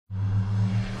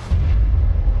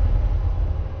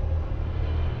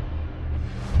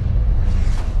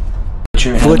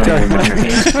Put your hand on your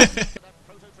mouth.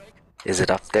 Is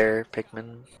it up there,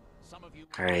 Pikmin?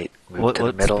 Alright, move to the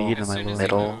What middle, speed am I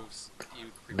middle,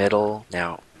 middle.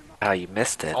 Now, oh, you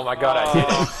missed it. Oh my god, I did it.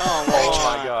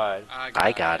 Oh my god.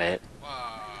 I got it.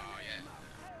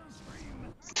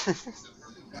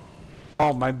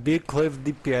 Oh, my big cliff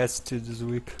DPS too this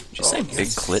week. Did you say big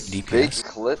clit Big DPS?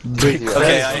 clip? Big Yeah.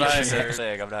 Okay, cliff. I am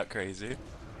saying I'm not crazy.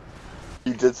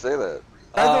 You did say that.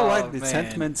 I don't Oh, like the man.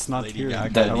 sentiment's not Lady here.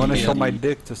 Gaga. I want to show my That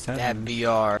dick to sentiment.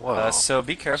 BR. Whoa. So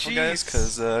be careful, guys,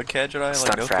 because Kedge and I Stun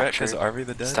like no threat fractured. because Arby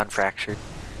the dead. Stun fractured.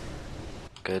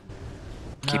 Good.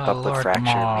 Keep No, up with Lord fracture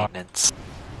Maw. maintenance.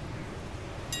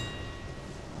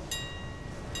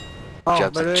 Oh,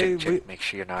 Jumps but and hey, chick, make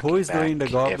sure you're not who is doing the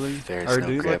goblin? if there's Or no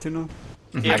do you grip. let you know?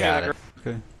 I got it.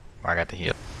 Okay. I got the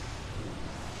heal.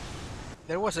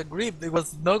 There was a grip, there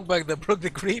was knockback that broke the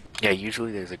grip. Yeah,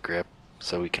 usually there's a grip,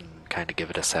 so we can kind of give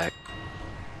it a sec.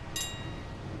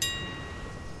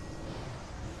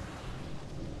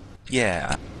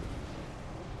 Yeah.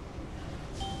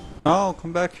 Oh,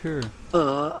 come back here.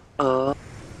 I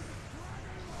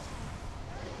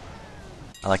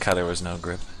like how there was no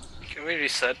grip. Can we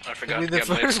reset? I forgot to the get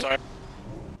Blade first- Star.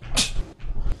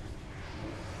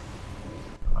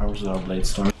 I was our Blade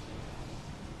Storm.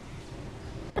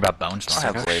 What about Bone Storm?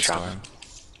 I have Blade Shaman. Storm.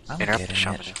 I'm Interrupt getting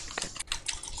shaman. it. Okay.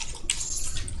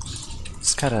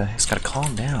 He's gotta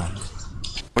calm down.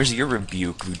 Where's your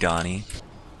rebuke, Ludani?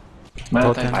 My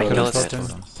Totem, attack I totem, killed was it.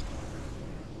 totem.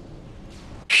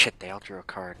 Shit, they all drew a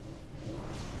card.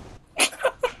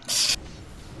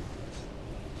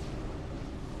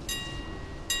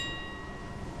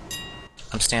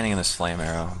 I'm standing in this flame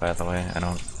arrow, by the way.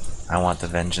 I want the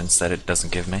vengeance that it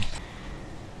doesn't give me.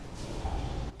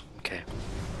 Okay.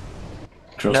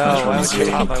 Cross No, control why would you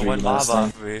 0 pop my 3 one mob last time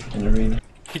off me? in the arena.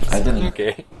 I didn't.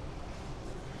 Okay.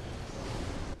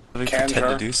 Let me Can pretend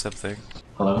jar. to do something.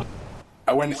 Hello?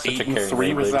 I went Such a 8 and carry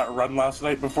 3 with Beyblade. that run last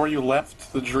night before you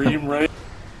left the dream, right?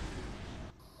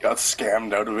 Got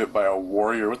scammed out of it by a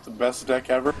warrior with the best deck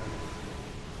ever.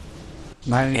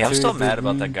 92 Yeah, I'm still mad did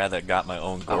about me. that guy that got my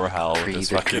own Gore Howl with this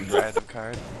fucking random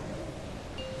card.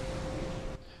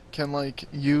 Can, like,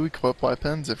 you equip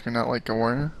weapons if you're not, like, a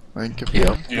warrior? Like, if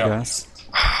Yep. you... Yes.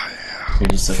 You're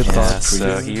just a Good fancy thought. Yeah,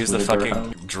 so priest he used the with a fucking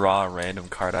Gore draw a random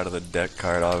card out of the deck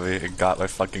card on me and got my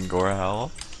fucking Gore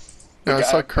Howl. Yeah, I guy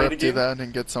saw I played Kerp do again? that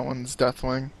and get someone's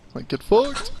Deathwing. Like, get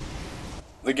fucked!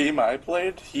 The game I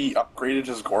played, he upgraded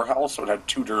his Gore Howl so it had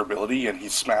 2 durability, and he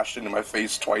smashed into my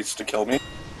face twice to kill me.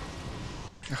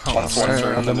 Oh, Once one man.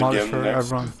 turn, and then Demolish again for the next.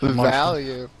 everyone. The Demolish.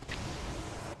 value.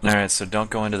 Alright, so don't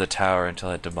go into the tower until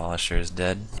that Demolisher is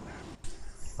dead.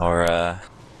 Or,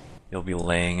 you'll be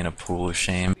laying in a pool of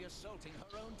shame.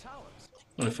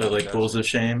 What if I like pools of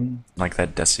shame? Like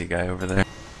that Desi guy over there.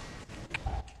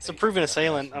 It's a proven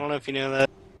assailant. I don't know if you know that.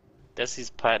 That's his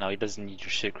plat now. He doesn't need your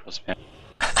shit, Crossman.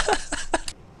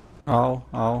 Oh,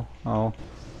 oh, oh,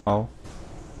 oh.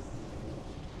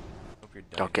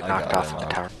 Don't get knocked off in the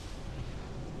tower.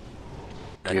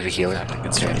 Do you have a healer? Good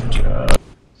Okay. start.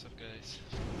 What's up, guys?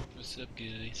 What's up,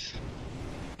 guys?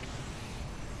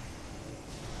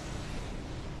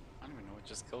 I don't even know what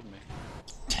just killed me.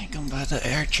 Take him by the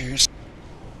archers.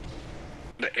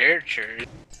 The archers.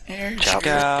 Chop,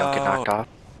 don't get knocked off.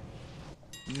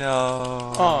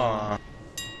 No. Aww.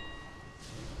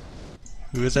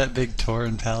 Who was that big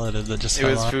Tauren paladin that just It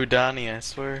fell was off? Vudani, I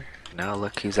swear. No,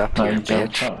 look, he's up Oh, here, you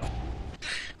jumped bitch. off.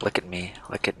 Look at me,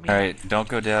 look at me. Alright, don't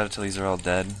go down until these are all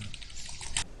dead.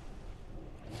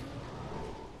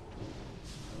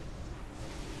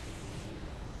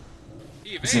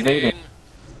 He's evading.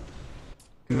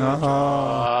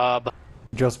 No.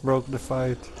 Just broke the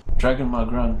fight. Dragon Ma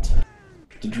Grunt.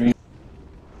 The dream.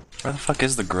 Where the fuck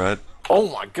is the Grunt? Oh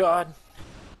my god!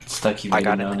 Stuck I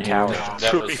got evading in down the here. tower.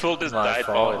 That Two was people just my died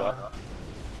fault. falling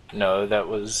No, that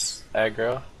was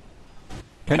aggro.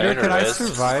 Can Better I rest.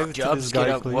 survive to this Jobs get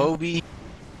guy, up, please? Wobie.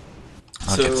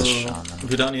 I'll get the shaman.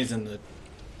 Vudani's in the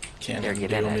cannon. Here, get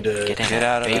Do you in want it. me to... Get in Get it.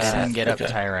 out of Basin, that. get up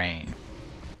Okay. Tyrain.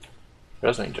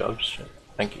 Resonate jobs. Shit.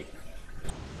 Thank you.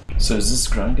 So is this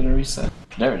ground gonna reset?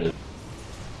 There it is.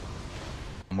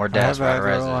 More I have dash by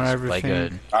aggro on reses. Play everything.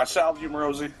 good. I salved you,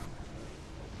 Morosi.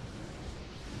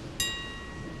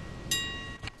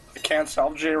 I can't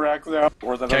salve J-Rack though,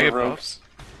 or the other ropes.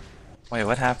 Wait,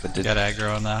 what happened? Did Got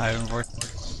aggro on the high board.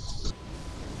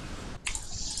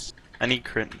 I need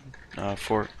crit.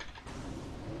 Fort.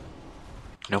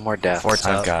 No more deaths. Fort's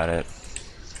I've up. got it.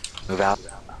 Move out.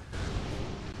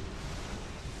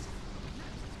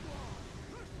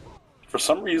 For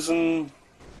some reason,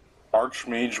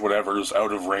 Archmage whatever is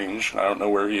out of range. I don't know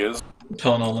where he is.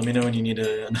 Pellinol, let me know when you need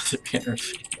another banner.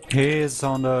 He is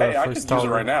on the Hey, I can first use it tower.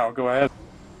 right now. Go ahead.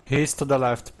 He's to the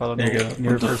left, but There you go.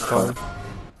 near What the first tower.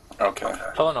 Okay.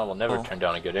 Tylenol will never turn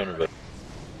down a good interview.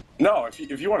 No, if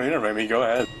you want to interview me, go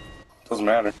ahead. Doesn't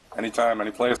matter. Anytime,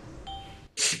 any place.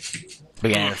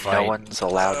 Beginning of the No fight. one's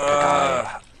allowed to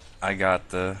die. I got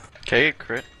the... Okay,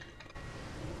 crit.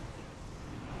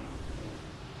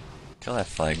 Kill that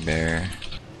flag bearer.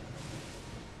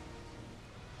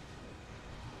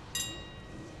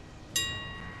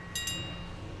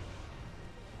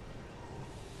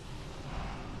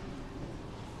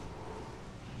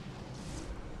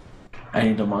 I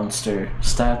need a monster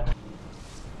stat.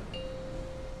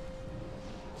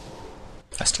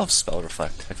 I still have spell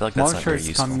reflect. I feel like that's not Monster very is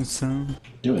useful. coming soon.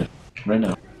 Do it. Right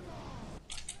now.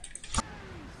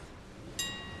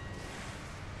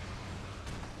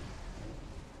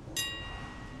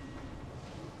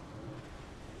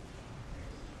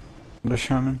 The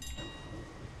shaman.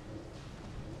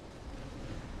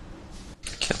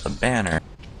 Kill the banner.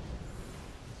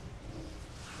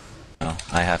 Oh,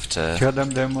 I have to Kill them,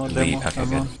 demo, leave. demo, Okay,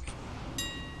 demo. good.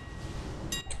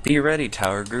 Be ready,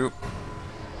 tower group.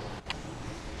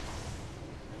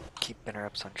 Keep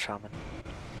interrupts on shaman.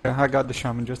 Yeah, I got the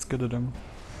shaman, just get the demo.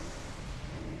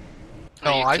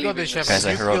 No, I got the shaman. Guys,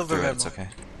 I You heroic killed the through it. It's demo. okay.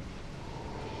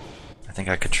 I think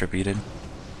I contributed.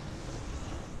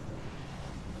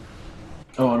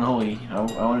 Oh, Unholy, I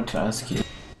wanted to ask you.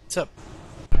 What's up?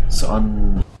 So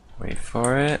on Wait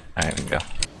for it. Alright, we go.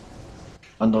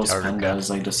 those Tower group pandas,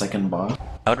 like the second boss,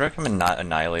 I would recommend not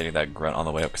annihilating that grunt on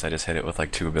the way up because I just hit it with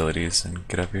like 2 abilities and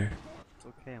get up here.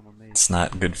 Okay, I'm amazed. It's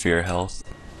not good for your health.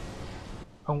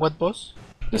 On what boss?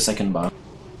 the second boss.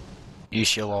 You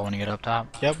shield wall when you get up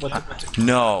top. Yep, what?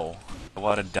 No! I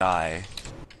want to die.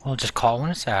 Well, just call when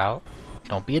it's out.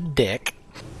 Don't be a dick.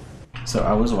 So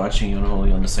I was watching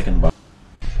Unholy on the second boss.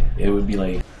 It would be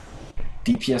like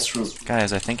DPS rules,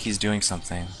 Guys, I think he's doing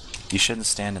something. You shouldn't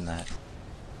stand in that.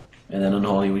 and then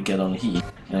Unholy would get on heat,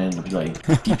 and it'd be like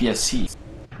DPS heat,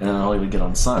 and then Unholy would get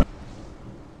on sun.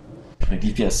 Like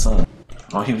DPS sun.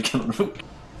 Unholy would get on root.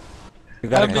 You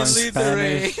gotta I go in believe the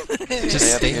Spanish. rain. Just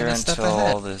stay up stay here a step until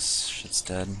ahead. all this shit's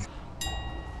dead.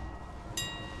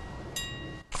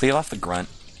 Cleave off the grunt.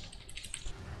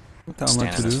 Tell him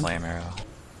what Stand to in this do. flame arrow.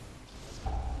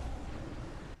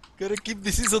 Gotta keep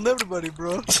disease on everybody,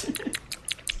 bro.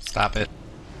 Stop it.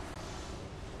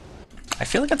 I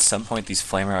feel like at some point these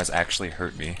flame arrows actually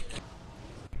hurt me.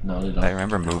 No, they I don't.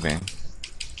 remember moving.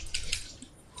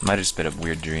 Might have just been a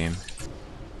weird dream.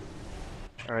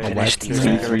 Alright, Finish finish the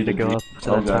these free to go go up to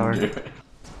that tower.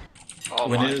 Oh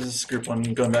When my. is group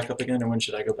 1 going back up again, or when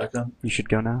should I go back up? You should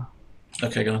go now.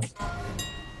 Okay, go on.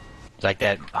 Like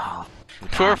that. Oh,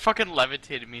 Tor fucking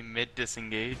levitated me mid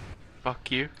disengage.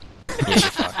 Fuck you. yeah, you're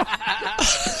fucked.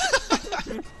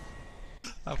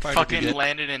 How far did Fucking you get?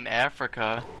 landed in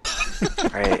Africa.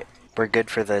 Alright, we're good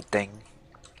for the thing.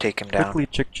 Take him down.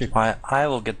 I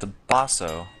will get the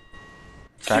bosso.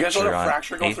 You guys let Fracture a on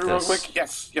fracture go through real Aethys. quick?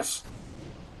 Yes, yes.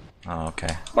 Oh, okay.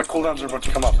 My cooldowns are about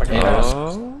to come up. I can pass.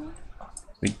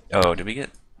 Oh, did we get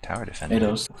tower defender?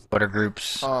 Ados, What are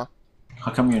groups? Uh,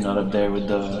 how come you're not up there with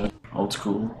the old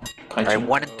school Alright,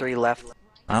 1 and 3 left.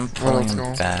 I'm pulling let's him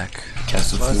go. back.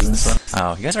 cast of food and stuff.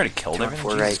 Oh, you guys already killed Two, everything?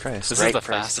 four, Jesus right. Christ. This Right is the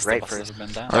first, fastest right the bus has first. ever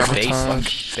been down. Or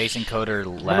Sabotage. facing code or I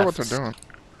wonder left. what they're doing.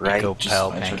 Right, Go Just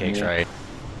Pell, pie chart pancakes here. right.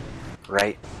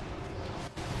 right.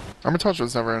 Sabotage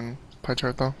was never in pie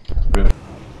chart though.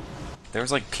 There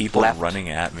was like people Left. running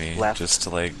at me Left. just to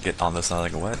like get on this and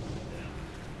I'm like, what?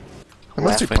 They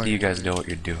must be When do playing. you guys know what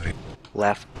you're doing?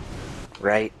 Left.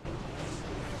 Right.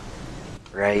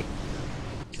 Right.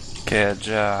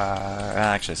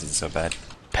 Actually, this isn't so bad.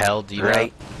 Pell, do you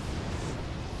Right.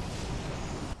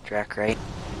 Drac right.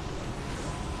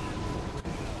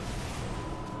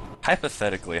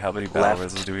 Hypothetically, how many battle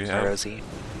Left. reses do we have? Rosie.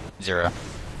 0.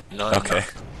 Okay.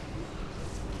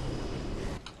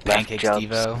 Pancakes Jubs.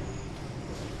 Devo.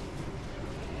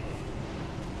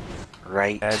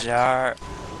 Right. Kajar.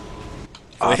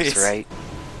 Ops Please. right.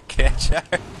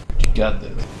 Kajar. You got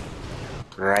this.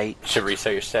 Right. Should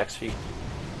reset your stacks feet.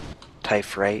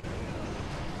 Type right.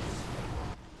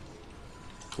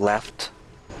 Left.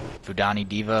 Fudani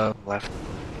Devo. Left.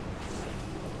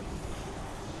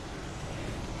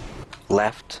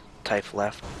 Left. Type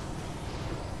left.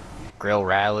 Grill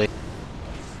Rally.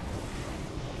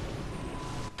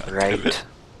 Right.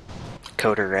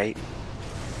 Coder right.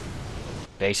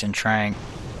 Basin Trank.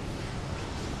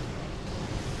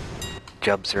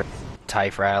 Jubs right.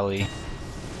 Type Rally.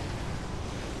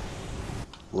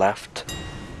 Left.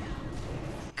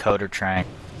 Coder Trank.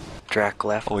 Drac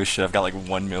left. Holy shit, I've got like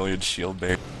 1 million shield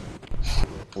bear.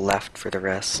 Left for the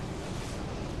rest.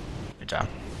 Good job.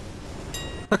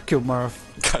 Fuck you, Marv.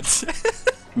 God.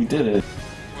 We did it.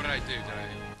 What did I do?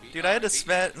 Dude, I had to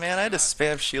spam. Man, I had to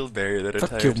spam shield barrier that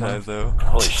Fuck entire you, time man. though.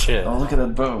 Holy shit. Oh, look at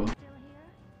that bow.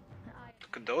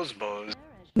 Look at those bows.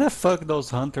 Nah, fuck those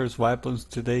hunters' weapons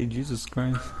today, Jesus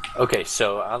Christ. Okay,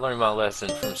 so I learned my lesson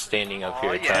from standing up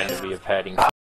here Oh, yeah. trying to be a padding